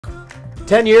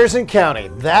10 years and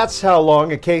counting. That's how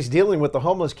long a case dealing with the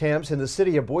homeless camps in the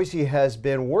city of Boise has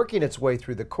been working its way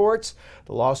through the courts.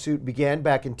 The lawsuit began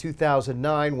back in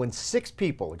 2009 when 6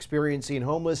 people experiencing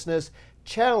homelessness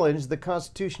challenged the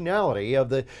constitutionality of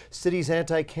the city's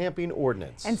anti-camping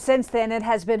ordinance. And since then, it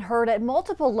has been heard at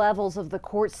multiple levels of the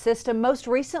court system, most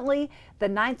recently the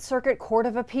Ninth Circuit Court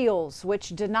of Appeals,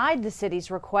 which denied the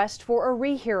city's request for a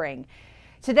rehearing.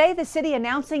 Today, the city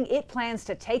announcing it plans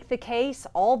to take the case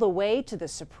all the way to the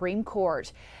Supreme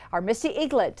Court. Our Misty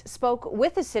Eaglet spoke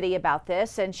with the city about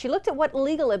this, and she looked at what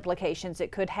legal implications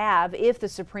it could have if the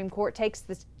Supreme Court takes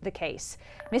the case.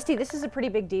 Misty, this is a pretty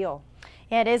big deal.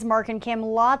 Yeah, it is, Mark and Kim.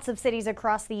 Lots of cities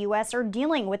across the U.S. are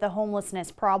dealing with a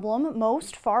homelessness problem,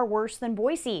 most far worse than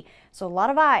Boise. So a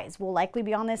lot of eyes will likely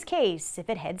be on this case if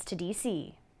it heads to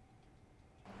D.C.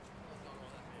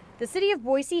 The city of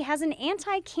Boise has an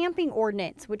anti-camping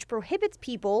ordinance which prohibits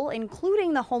people,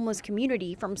 including the homeless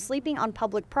community, from sleeping on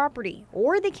public property,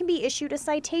 or they can be issued a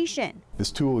citation.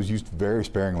 This tool is used very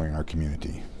sparingly in our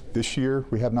community. This year,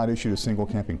 we have not issued a single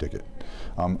camping ticket.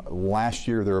 Last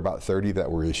year, there were about 30 that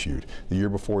were issued. The year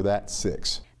before that,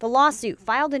 6. The lawsuit,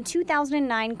 filed in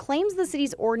 2009, claims the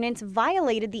city's ordinance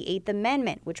violated the 8th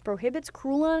Amendment, which prohibits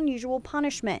cruel and unusual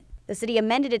punishment. The city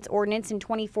amended its ordinance in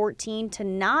 2014 to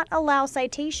not allow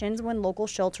citations when local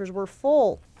shelters were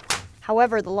full.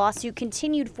 However, the lawsuit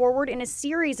continued forward in a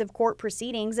series of court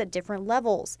proceedings at different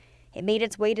levels. It made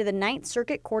its way to the Ninth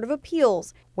Circuit Court of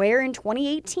Appeals, where in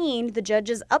 2018, the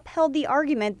judges upheld the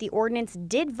argument the ordinance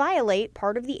did violate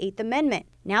part of the 8th Amendment.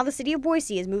 Now the city of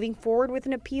Boise is moving forward with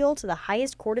an appeal to the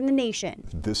highest court in the nation.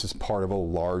 This is part of a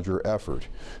larger effort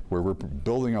where we're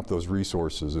building up those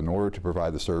resources in order to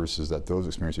provide the services that those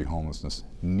experiencing homelessness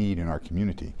need in our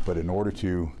community. But in order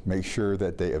to make sure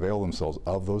that they avail themselves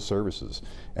of those services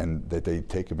and that they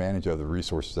take advantage of the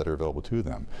resources that are available to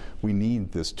them, we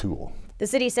need this tool. The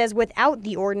city says without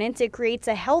the ordinance, it creates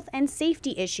a health and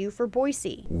safety issue for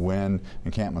Boise. When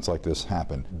encampments like this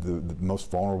happen, the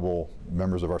most vulnerable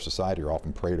members of our society are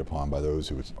often preyed upon by those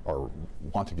who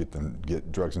want to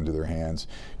get drugs into their hands,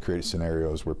 create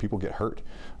scenarios where people get hurt.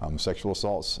 Sexual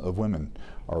assaults of women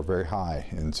are very high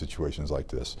in situations like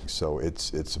this. So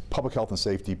it's a public health and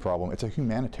safety problem. It's a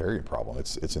humanitarian problem.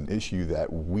 It's an issue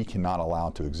that we cannot allow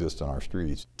to exist on our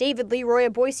streets. David Leroy, a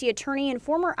Boise attorney and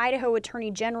former Idaho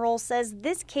Attorney General, says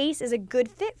this case is a good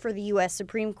fit for the U.S.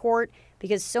 Supreme Court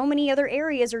because so many other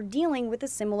areas are dealing with a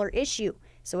similar issue.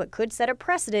 So it could set a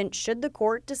precedent should the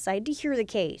court decide to hear the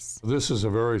case. This is a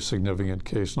very significant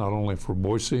case, not only for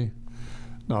Boise,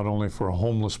 not only for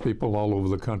homeless people all over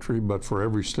the country, but for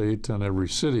every state and every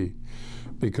city,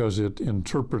 because it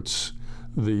interprets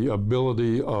the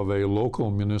ability of a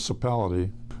local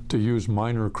municipality to use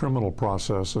minor criminal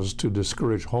processes to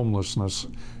discourage homelessness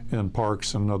in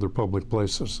parks and other public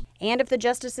places. And if the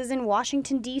justices in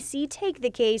Washington, D.C. take the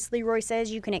case, Leroy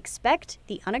says you can expect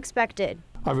the unexpected.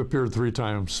 I've appeared 3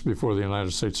 times before the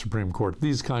United States Supreme Court.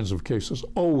 These kinds of cases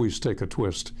always take a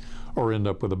twist or end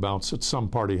up with a bounce that some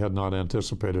party had not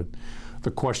anticipated. The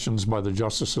questions by the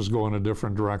justices go in a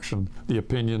different direction. The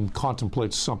opinion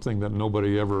contemplates something that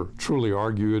nobody ever truly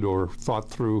argued or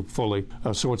thought through fully.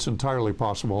 So it's entirely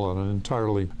possible that an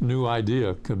entirely new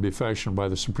idea could be fashioned by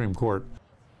the Supreme Court.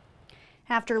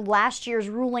 After last year's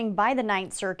ruling by the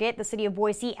Ninth Circuit, the city of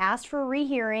Boise asked for a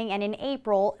rehearing, and in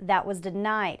April, that was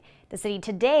denied. The city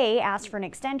today asked for an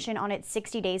extension on its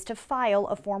 60 days to file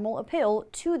a formal appeal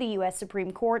to the U.S.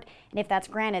 Supreme Court, and if that's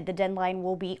granted, the deadline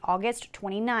will be August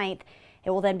 29th. It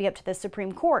will then be up to the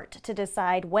Supreme Court to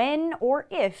decide when or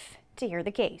if to hear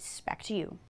the case. Back to you.